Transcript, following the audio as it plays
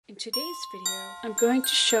In today's video, I'm going to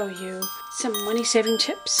show you some money-saving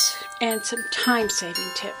tips and some time-saving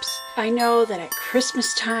tips. I know that at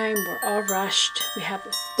Christmas time, we're all rushed. We have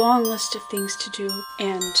this long list of things to do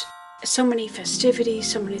and so many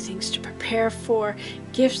festivities, so many things to prepare for,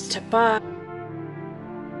 gifts to buy.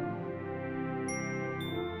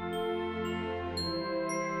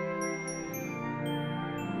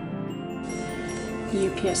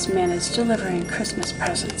 The UPS man is delivering Christmas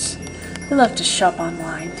presents. I love to shop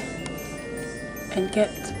online and get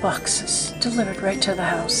the boxes delivered right to the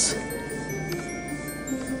house.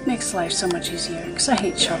 Makes life so much easier because I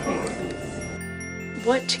hate shopping.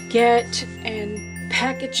 What to get and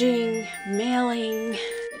packaging, mailing,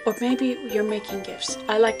 or maybe you're making gifts.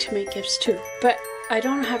 I like to make gifts too, but I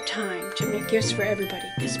don't have time to make gifts for everybody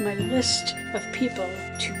because my list of people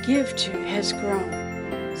to give to has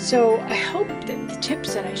grown. So I hope that the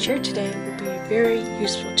tips that I share today will be very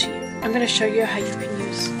useful to you. I'm going to show you how you can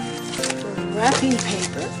use wrapping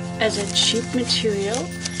paper as a cheap material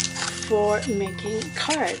for making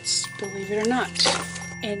cards, believe it or not,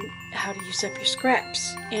 and how to use up your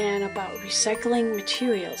scraps, and about recycling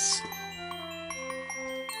materials.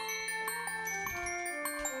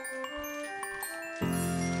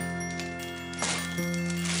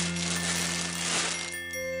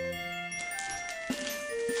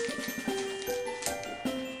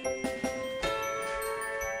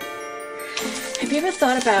 Have you ever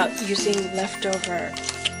thought about using leftover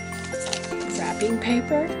wrapping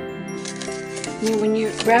paper? I mean, when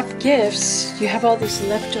you wrap gifts, you have all these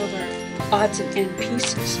leftover odds and end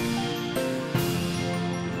pieces.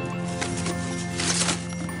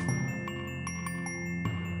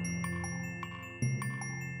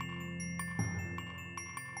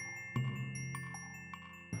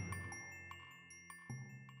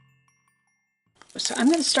 So I'm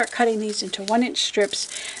going to start cutting these into 1-inch strips,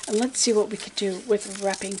 and let's see what we could do with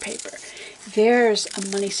wrapping paper. There's a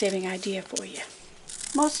money-saving idea for you.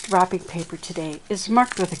 Most wrapping paper today is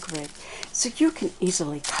marked with a grid, so you can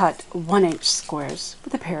easily cut 1-inch squares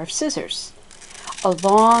with a pair of scissors. A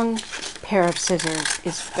long pair of scissors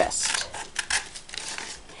is best.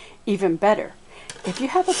 Even better, if you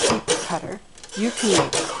have a paper cutter, you can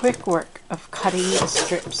make quick work of cutting the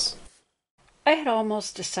strips. I had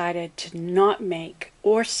almost decided to not make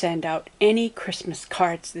or send out any Christmas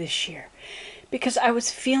cards this year because I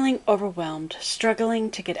was feeling overwhelmed,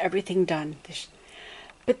 struggling to get everything done.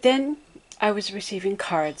 But then I was receiving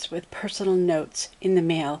cards with personal notes in the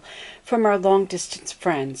mail from our long-distance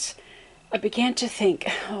friends. I began to think,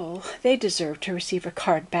 oh, they deserve to receive a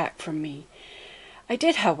card back from me. I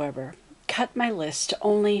did, however, cut my list to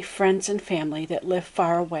only friends and family that live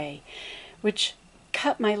far away, which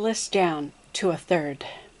cut my list down to a third.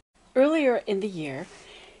 Earlier in the year,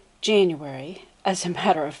 January, as a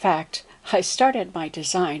matter of fact, I started my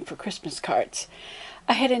design for Christmas cards.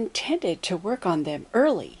 I had intended to work on them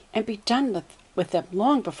early and be done with them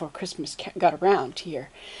long before Christmas got around here.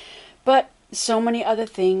 But so many other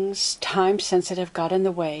things, time-sensitive, got in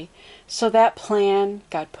the way, so that plan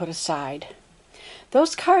got put aside.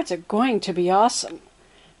 Those cards are going to be awesome,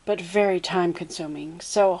 but very time-consuming,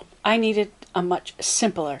 so I needed a much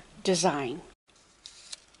simpler design.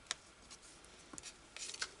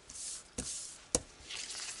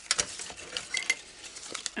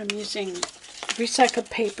 I'm using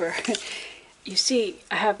recycled paper. You see,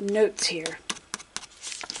 I have notes here.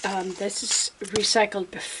 This is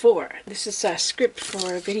recycled before. This is a script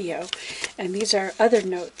for a video, and these are other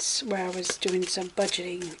notes where I was doing some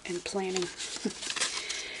budgeting and planning.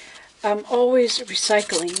 I'm always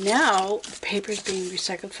recycling. Now the paper is being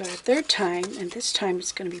recycled for a third time, and this time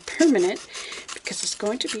it's going to be permanent because it's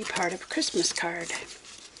going to be part of a Christmas card.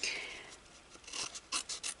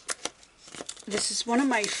 This is one of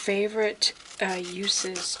my favorite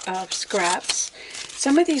uses of scraps.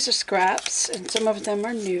 Some of these are scraps and some of them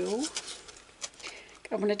are new.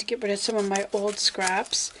 I wanted to get rid of some of my old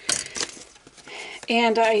scraps.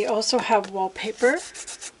 And I also have wallpaper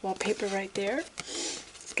right there.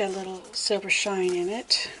 It's got a little silver shine in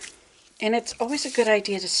it. And it's always a good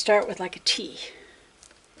idea to start with like a T.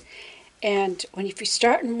 And if you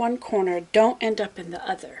start in one corner, don't end up in the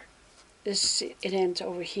other. It ends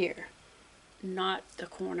over here, not the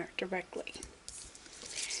corner directly.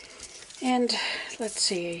 And let's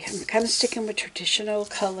see, I'm kind of sticking with traditional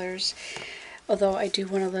colors, although I do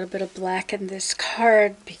want a little bit of black in this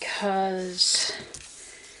card because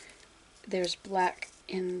there's black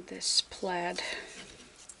in this plaid.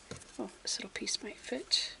 Oh, this little piece might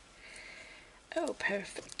fit. Oh,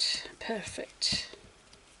 perfect, perfect.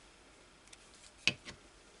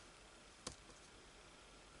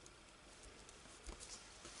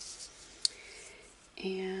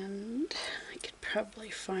 And I could probably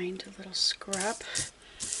find a little scrap.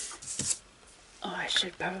 Oh, I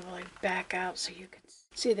should probably back out so you can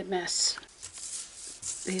see the mess.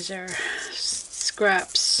 These are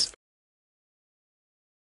scraps.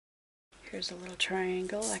 Here's a little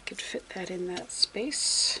triangle. I could fit that in that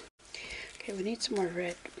space. Okay, we need some more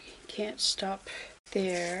red. We can't stop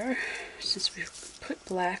there. Since we've put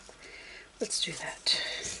black, let's do that.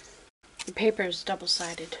 The paper is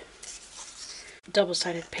double-sided.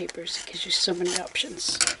 Double-sided papers gives you so many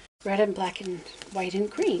options. Red and black and white and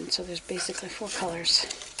green, so there's basically 4 colors.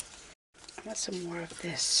 I want some more of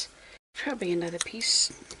this. Probably another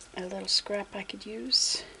piece, a little scrap I could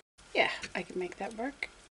use. Yeah, I can make that work.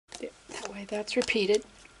 Yeah, that way that's repeated.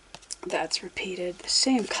 That's repeated. The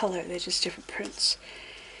same color, they're just different prints.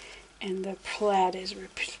 And the plaid is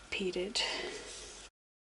repeated.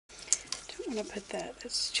 Don't want to put that,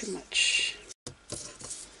 that's too much.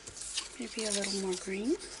 Maybe a little more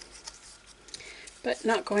green. But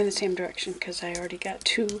not going the same direction because I already got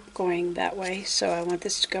 2 going that way, so I want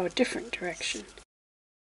this to go a different direction.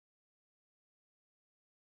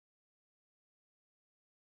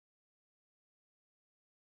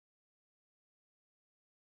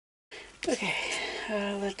 Okay,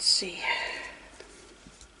 let's see.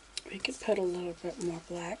 We could put a little bit more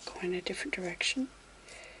black going a different direction.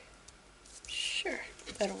 Sure,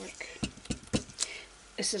 that'll work.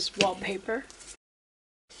 This is wallpaper.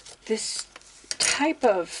 This type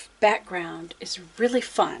of background is really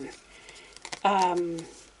fun.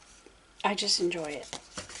 I just enjoy it.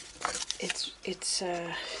 It's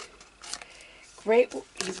a great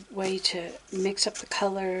way to mix up the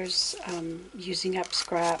colors, using up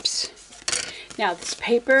scraps. Now this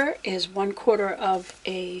paper is 1/4 of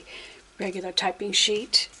a regular typing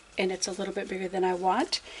sheet, and it's a little bit bigger than I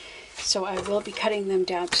want. So I will be cutting them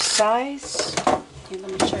down to size. And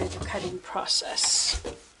let me show you the cutting process.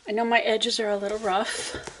 I know my edges are a little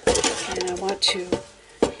rough, and I want to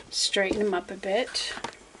straighten them up a bit.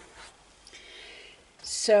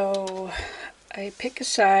 So I pick a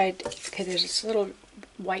side. Okay, there's this little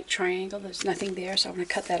white triangle. There's nothing there, so I'm going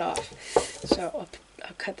to cut that off. So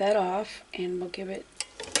I'll cut that off, and we'll give it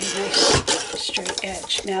a nice straight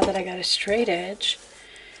edge. Now that I got a straight edge,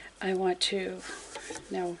 I want to,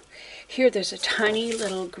 now here there's a tiny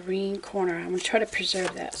little green corner. I'm going to try to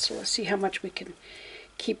preserve that. So let's see how much we can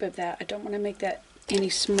keep of that. I don't want to make that any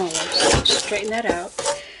smaller, so I'll just straighten that out.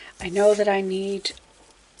 I know that I need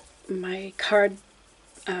my card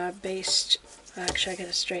based, actually I got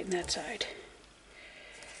to straighten that side.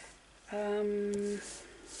 Okay,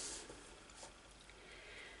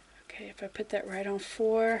 if I put that right on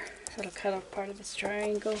 4, that'll cut off part of this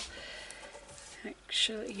triangle.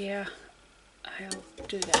 Actually, yeah, I'll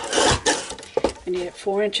do that. I need it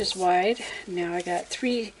 4 inches wide. Now I got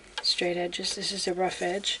 3 straight edges. This is a rough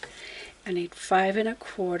edge. I need 5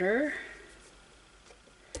 1/4.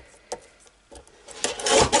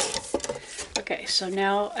 Okay, so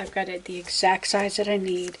now I've got it the exact size that I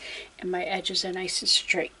need, and my edges are nice and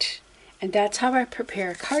straight. And that's how I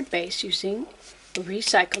prepare a card base using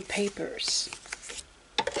recycled papers.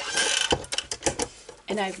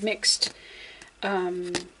 And I've mixed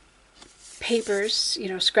papers, you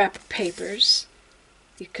know, scrap papers,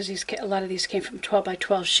 because a lot of these came from 12 by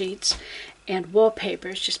 12 sheets, and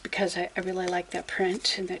wallpapers, just because I really like that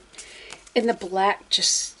print, and that in the black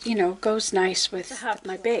just, you know, goes nice with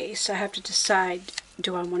my base. I have to decide,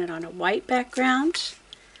 do I want it on a white background,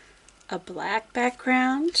 a black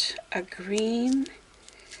background, a green,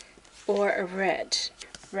 or a red.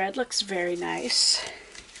 Red looks very nice.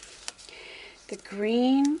 The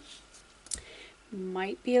green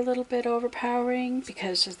might be a little bit overpowering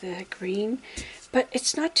because of the green, but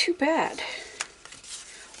it's not too bad.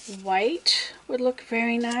 White would look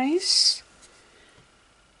very nice.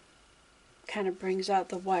 Kind of brings out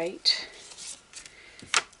the white.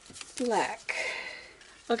 Black.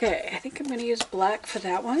 Okay, I think I'm going to use black for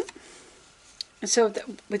that one. And so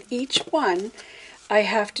with each one, I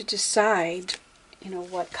have to decide, you know,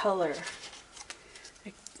 what color.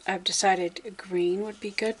 I've decided green would be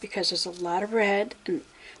good because there's a lot of red, and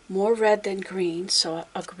more red than green, so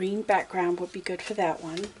a green background would be good for that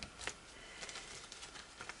one.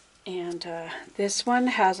 And this one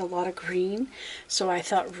has a lot of green, so I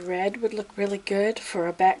thought red would look really good for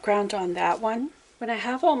a background on that one. When I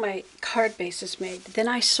have all my card bases made, then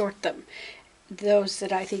I sort them. Those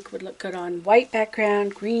that I think would look good on white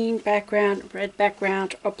background, green background, red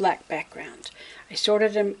background, or black background. I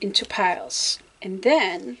sorted them into piles. And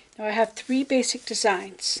then, now I have 3 basic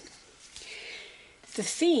designs. The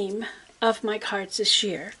theme of my cards this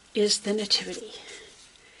year is the Nativity.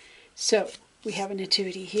 So we have a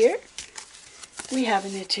Nativity here, we have a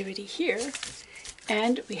nativity here,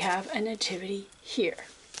 and we have a nativity here.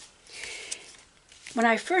 When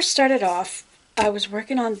I first started off, I was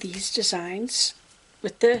working on these designs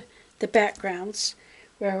with the backgrounds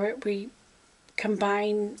where we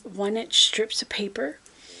combine 1-inch strips of paper,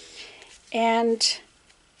 and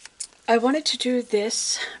I wanted to do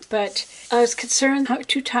this, but I was concerned how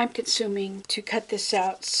too time consuming to cut this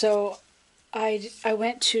out, so I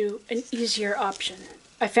went to an easier option.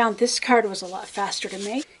 I found this card was a lot faster to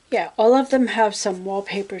make. Yeah, all of them have some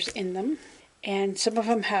wallpapers in them, and some of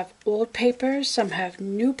them have old papers, some have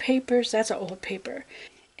new papers. That's an old paper.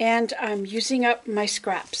 And I'm using up my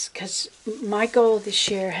scraps because my goal this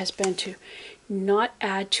year has been to not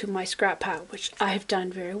add to my scrap pile, which I have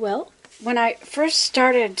done very well. When I first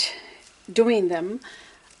started doing them,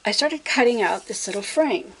 I started cutting out this little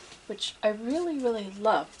frame, which I really, really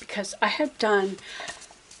love because I had done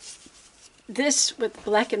this with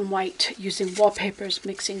black and white using wallpapers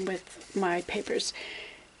mixing with my papers,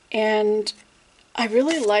 and I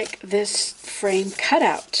really like this frame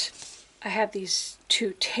cutout. I have these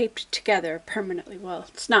two taped together permanently. Well,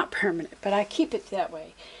 it's not permanent, but I keep it that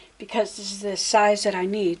way because this is the size that I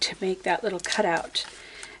need to make that little cutout.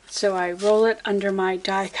 So I roll it under my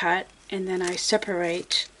die cut, and then I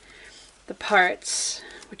separate the parts,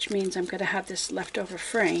 which means I'm going to have this leftover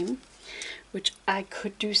frame, which I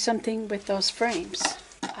could do something with those frames.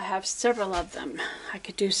 I have several of them. I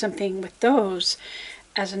could do something with those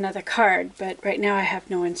as another card, but right now I have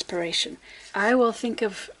no inspiration. I will think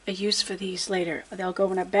of a use for these later. They'll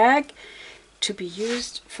go in a bag to be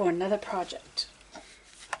used for another project.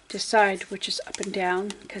 Decide which is up and down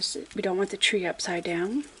because we don't want the tree upside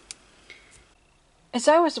down. As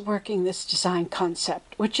I was working this design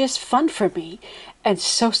concept, which is fun for me and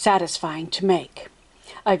so satisfying to make,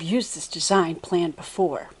 I've used this design plan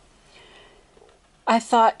before. I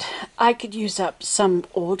thought I could use up some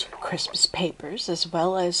old Christmas papers as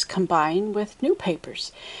well as combine with new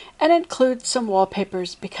papers and include some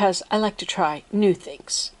wallpapers because I like to try new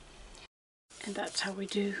things. And that's how we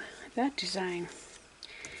do that design.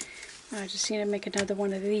 I just need to make another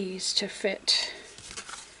one of these to fit.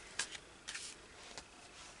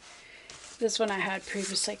 This one I had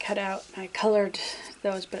previously cut out. I colored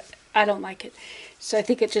those, but I don't like it. So I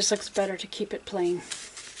think it just looks better to keep it plain.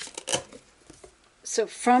 So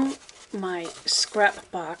from my scrap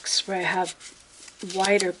box, where I have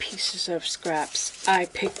wider pieces of scraps, I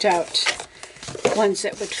picked out ones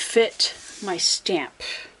that would fit my stamp,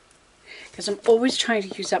 because I'm always trying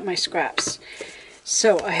to use up my scraps.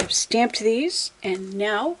 So I have stamped these, and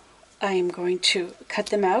now I am going to cut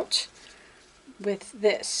them out with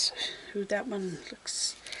this. Ooh, that one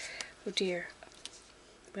looks, oh dear.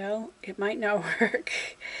 Well, it might not work.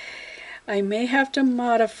 I may have to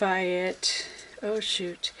modify it. Oh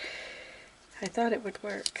shoot. I thought it would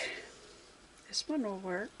work. This one will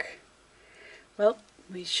work. Well,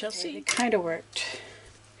 we shall see. It kind of worked.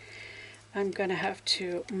 I'm going to have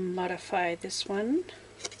to modify this one.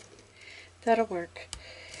 That'll work.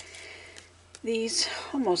 These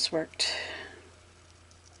almost worked.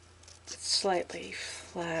 It's slightly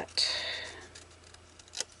flat.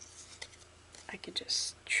 I could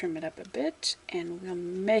just trim it up a bit and we'll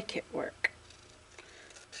make it work,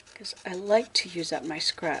 because I like to use up my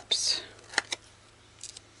scraps.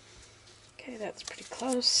 Okay, that's pretty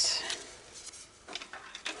close.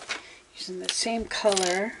 Using the same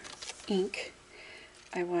color ink,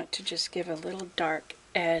 I want to just give a little dark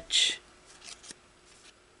edge.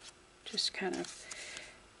 Just kind of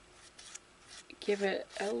give it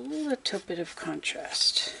a little bit of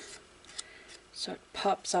contrast so it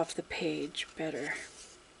pops off the page better.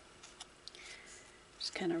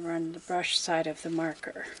 Just kind of run the brush side of the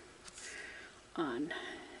marker on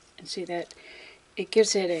and see that it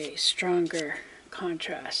gives it a stronger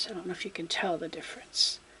contrast. I don't know if you can tell the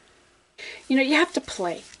difference. You know, you have to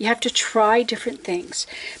play. You have to try different things.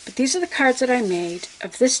 But these are the cards that I made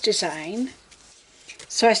of this design.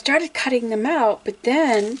 So I started cutting them out, but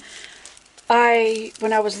then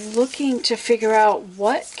when I was looking to figure out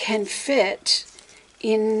what can fit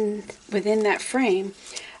within that frame,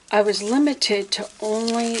 I was limited to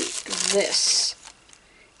only this.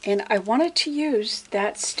 And I wanted to use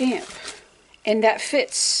that stamp. And that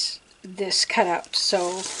fits this cutout,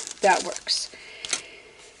 so that works.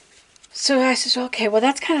 So I said, okay, well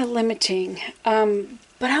that's kind of limiting,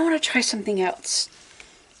 but I want to try something else.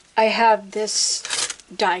 I have this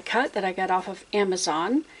die cut that I got off of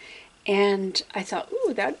Amazon, and I thought,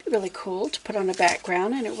 ooh, that'd be really cool to put on a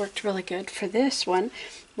background, and it worked really good for this one,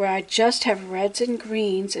 where I just have reds and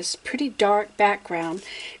greens. It's pretty dark background,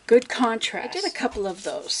 good contrast. I did a couple of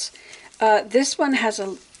those. This one has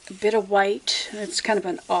a bit of white. It's kind of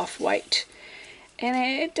an off-white. And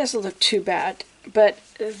it doesn't look too bad. But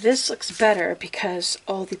this looks better because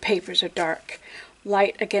all the papers are dark.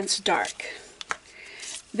 Light against dark.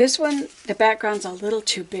 This one, the background's a little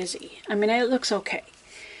too busy. I mean, it looks okay.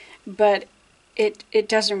 But it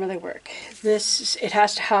doesn't really work. It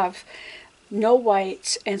has to have no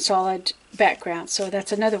whites and solid background. So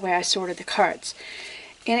that's another way I sorted the cards.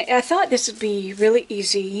 And I thought this would be really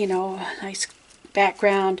easy, you know, nice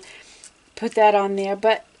background, put that on there.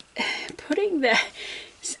 But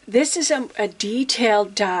this is a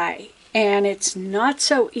detailed die, and it's not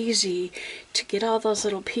so easy to get all those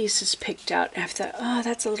little pieces picked out. And I thought, oh,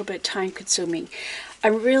 that's a little bit time consuming.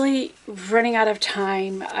 I'm really running out of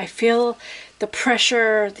time. I feel the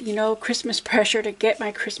pressure, you know, Christmas pressure to get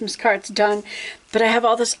my Christmas cards done, but I have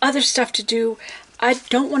all this other stuff to do. I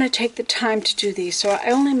don't want to take the time to do these, so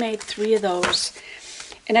I only made 3 of those,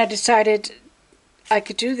 and I decided I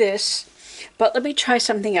could do this, but let me try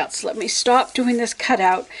something else. Let me stop doing this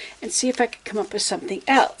cutout and see if I can come up with something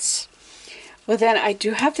else. Well, then I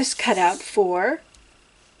do have this cutout for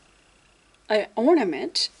an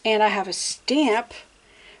ornament, and I have a stamp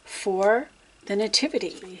for the nativity.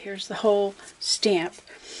 Here's the whole stamp,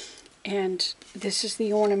 and this is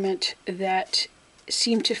the ornament that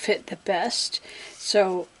seemed to fit the best.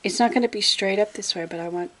 So it's not going to be straight up this way, but I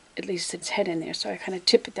want at least its head in there, so I kind of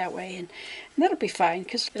tip it that way, and that'll be fine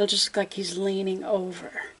because it'll just look like he's leaning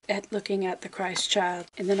over looking at the Christ child.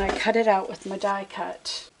 And then I cut it out with my die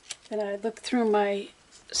cut. Then I look through my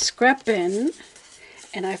scrap bin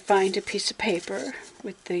and I find a piece of paper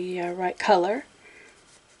with the right color,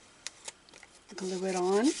 glue it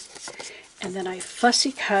on, and then I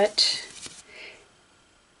fussy cut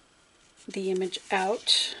the image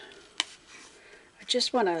out. I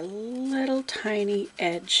just want a little tiny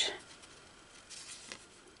edge.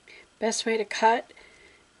 Best way to cut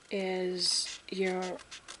is your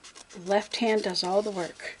left hand does all the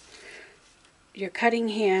work. Your cutting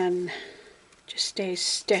hand just stays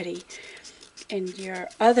steady, and your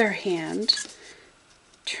other hand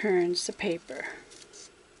turns the paper.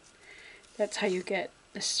 That's how you get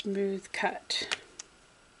a smooth cut.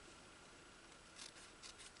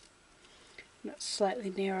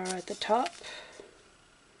 Slightly narrower at the top.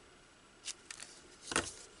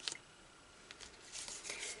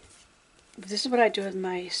 This is what I do with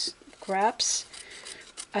my scraps.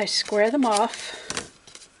 I square them off,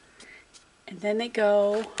 and then they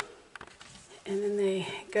go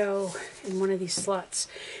in one of these slots.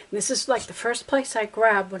 And this is like the first place I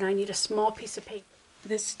grab when I need a small piece of paper.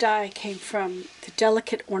 This die came from the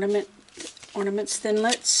Delicate Ornaments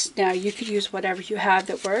Thinlits. Now you could use whatever you have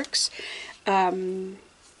that works.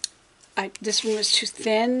 This one was too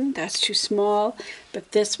thin, that's too small,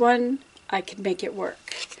 but this one I can make it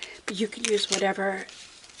work. But you could use whatever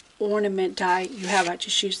ornament die you have. I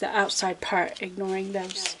just use the outside part, ignoring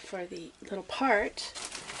those. For the little part,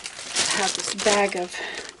 I have this bag of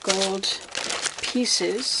gold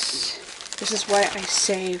pieces. This is why I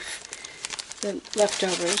save the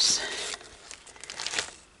leftovers.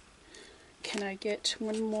 Can I get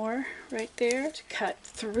one more right there? To cut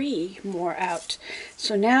 3 more out.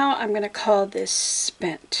 So now I'm going to call this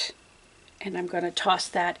spent, and I'm going to toss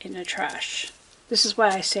that in the trash. This is why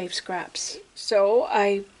I save scraps. So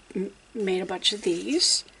I made a bunch of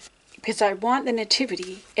these because I want the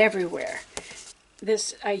nativity everywhere.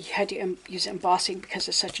 This I had to use embossing because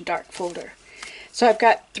it's such a dark folder. So I've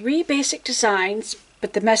got 3 basic designs,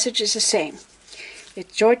 but the message is the same.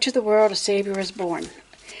 It's joy to the world, a Savior is born.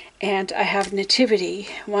 And I have nativity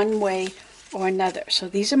one way or another. So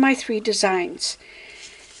these are my 3 designs.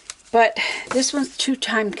 But this one's too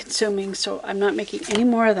time consuming, so I'm not making any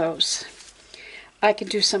more of those. I can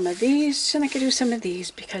do some of these, and I can do some of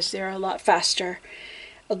these because they're a lot faster,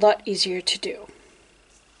 a lot easier to do.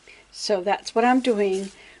 So that's what I'm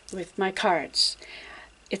doing with my cards.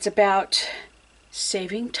 It's about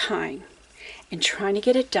saving time and trying to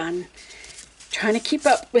get it done, trying to keep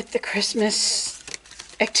up with the Christmas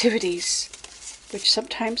activities, which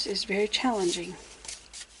sometimes is very challenging.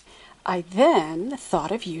 I then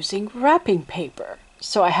thought of using wrapping paper,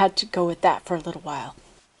 so I had to go with that for a little while.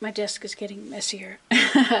 My desk is getting messier.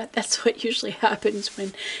 That's what usually happens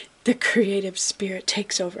when the creative spirit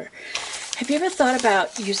takes over. Have you ever thought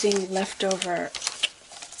about using leftover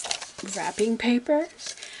wrapping paper?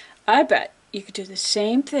 I bet you could do the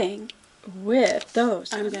same thing with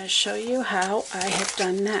those. I'm going to show you how I have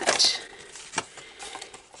done that.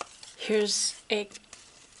 Here's a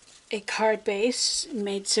a card base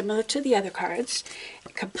made similar to the other cards,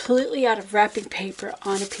 completely out of wrapping paper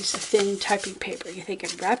on a piece of thin typing paper. You're thinking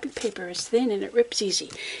wrapping paper is thin and it rips easy.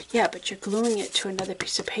 Yeah, but you're gluing it to another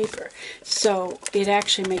piece of paper, so it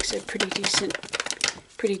actually makes a pretty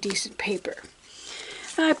decent paper.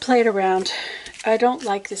 I played around. I don't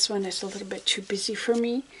like this one. It's a little bit too busy for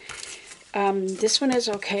me. This one is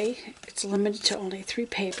okay. It's limited to only 3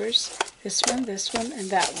 papers. This one, and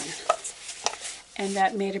that one. And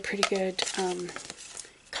that made a pretty good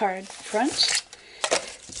card front.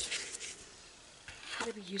 I'm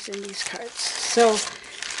going to be using these cards. So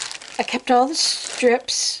I kept all the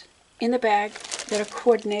strips in the bag that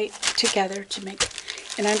coordinate together to make,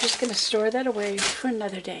 and I'm just going to store that away for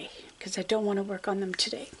another day because I don't want to work on them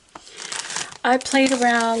today. I played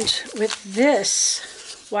around with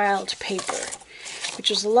this wild paper, which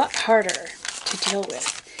was a lot harder to deal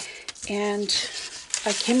with, and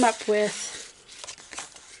I came up with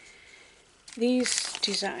these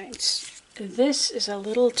designs. This is a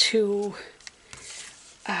little too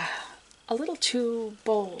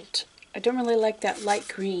bold. I don't really like that light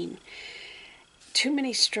green. Too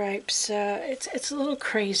many stripes. It's a little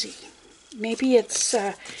crazy. Maybe it's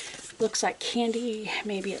looks like candy.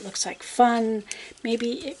 Maybe it looks like fun.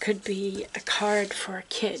 Maybe it could be a card for a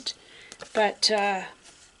kid. But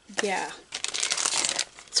yeah.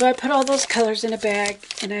 So I put all those colors in a bag,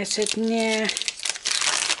 and I said, nah,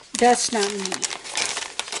 that's not me.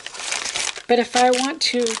 But if I want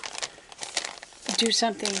to do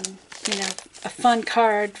something, you know, a fun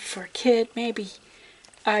card for a kid, maybe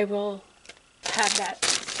I will have that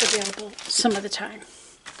available some of the time.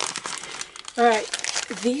 Alright,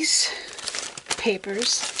 these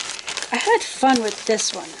papers, I had fun with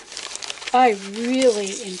this one. I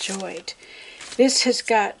really enjoyed. This has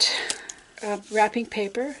got wrapping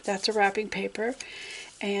paper. That's a wrapping paper.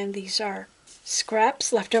 And these are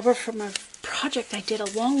scraps left over from a project I did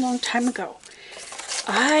a long time ago.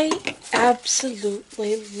 I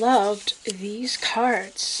absolutely loved these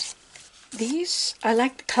cards. These, I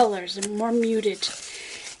like the colors, they're more muted.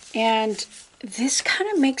 And this kind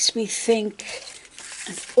of makes me think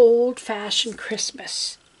an old-fashioned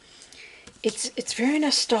Christmas. It's very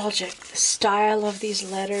nostalgic, the style of these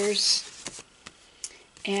letters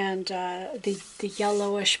and the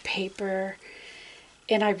yellowish paper.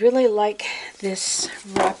 And I really like this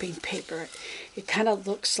wrapping paper. It kind of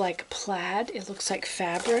looks like plaid. It looks like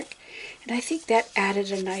fabric. And I think that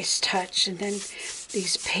added a nice touch. And then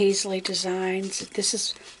these paisley designs. This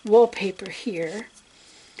is wallpaper here,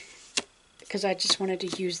 because I just wanted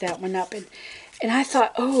to use that one up. And I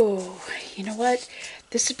thought, oh, you know what?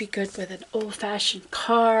 This would be good with an old-fashioned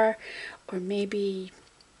car, or maybe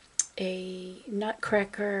a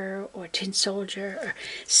nutcracker or tin soldier or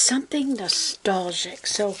something nostalgic.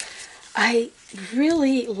 So I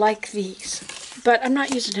really like these, but I'm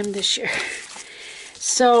not using them this year.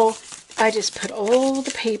 So I just put all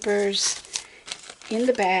the papers in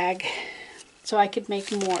the bag so I could make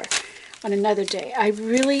more on another day. I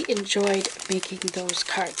really enjoyed making those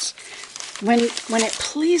cards. When it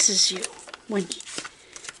pleases you, when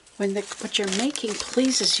what you're making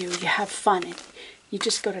pleases you, you have fun. And you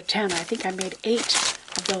just go to town. I think I made 8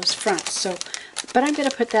 of those fronts. So, but I'm going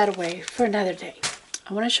to put that away for another day.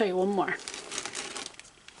 I want to show you one more.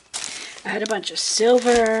 I had a bunch of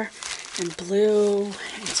silver and blue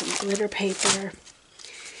and some glitter paper.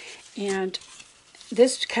 And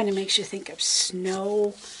this kind of makes you think of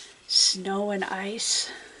snow and ice.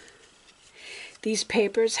 These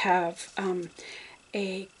papers have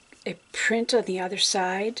a print on the other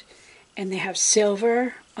side, and they have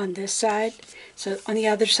silver on this side. So on the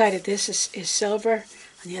other side of this is silver,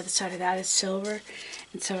 on the other side of that is silver.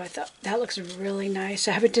 And so I thought that looks really nice.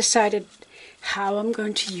 I haven't decided how I'm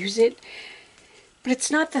going to use it, but it's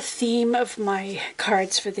not the theme of my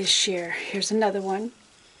cards for this year. Here's another one.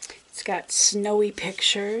 It's got snowy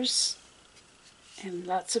pictures and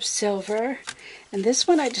lots of silver. And this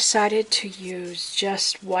one I decided to use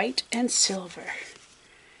just white and silver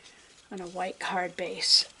on a white card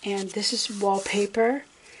base. And this is wallpaper.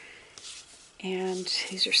 And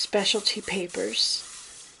these are specialty papers.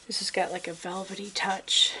 This has got like a velvety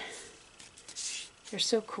touch. They're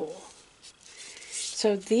so cool.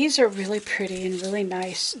 So these are really pretty and really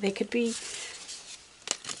nice. They could be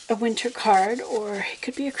a winter card, or it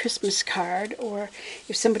could be a Christmas card, or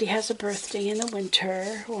if somebody has a birthday in the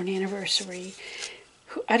winter or an anniversary.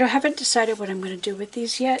 I haven't decided what I'm going to do with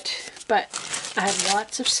these yet, but I have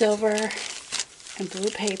lots of silver and blue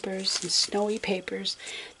papers and snowy papers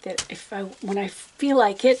that when I feel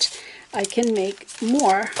like it, I can make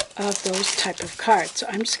more of those type of cards. So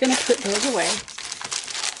I'm just going to put those away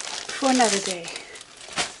for another day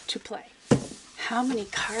to play. How many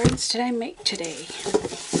cards did I make today?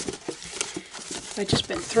 I've just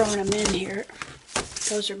been throwing them in here.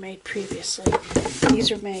 Those are made previously.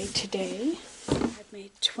 These are made today. I've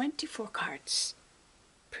made 24 cards.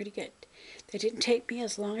 Pretty good. They didn't take me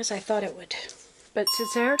as long as I thought it would. But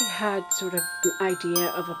since I already had sort of an idea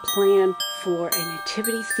of a plan for a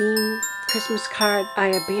nativity theme Christmas card, I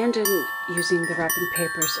abandoned using the wrapping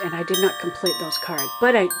papers and I did not complete those cards.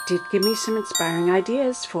 But it did give me some inspiring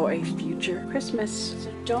ideas for a future Christmas.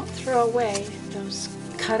 So don't throw away those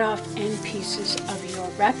cut off end pieces of your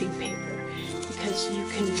wrapping paper, because you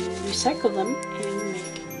can recycle them and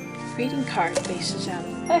make greeting card bases out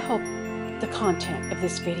of them. I hope the content of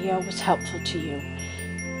this video was helpful to you.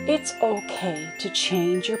 It's okay to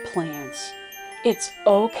change your plans. It's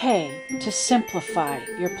okay to simplify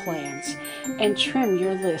your plans and trim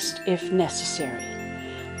your list if necessary.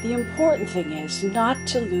 The important thing is not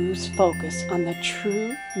to lose focus on the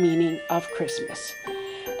true meaning of Christmas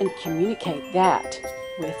and communicate that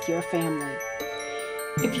with your family.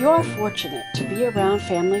 If you are fortunate to be around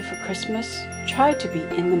family for Christmas, try to be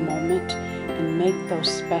in the moment and make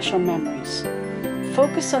those special memories.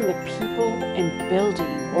 Focus on the people and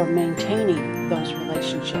building or maintaining those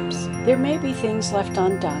relationships. There may be things left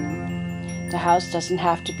undone. The house doesn't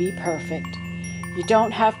have to be perfect. You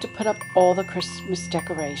don't have to put up all the Christmas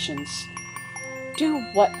decorations. Do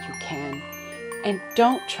what you can and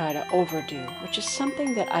don't try to overdo, which is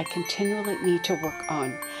something that I continually need to work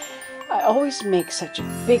on. I always make such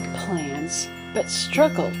big plans, but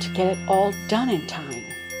struggle to get it all done in time.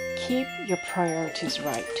 Keep your priorities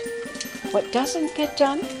right. What doesn't get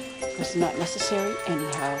done was not necessary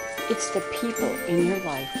anyhow. It's the people in your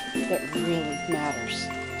life that really matters.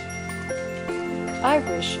 I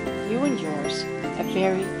wish you and yours a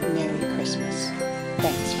very Merry Christmas.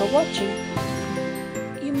 Thanks for watching.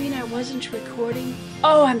 You mean I wasn't recording?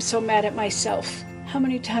 Oh, I'm so mad at myself. How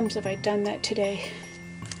many times have I done that today?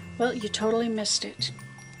 Well, you totally missed it.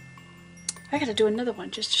 I gotta do another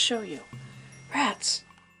one just to show you. Rats.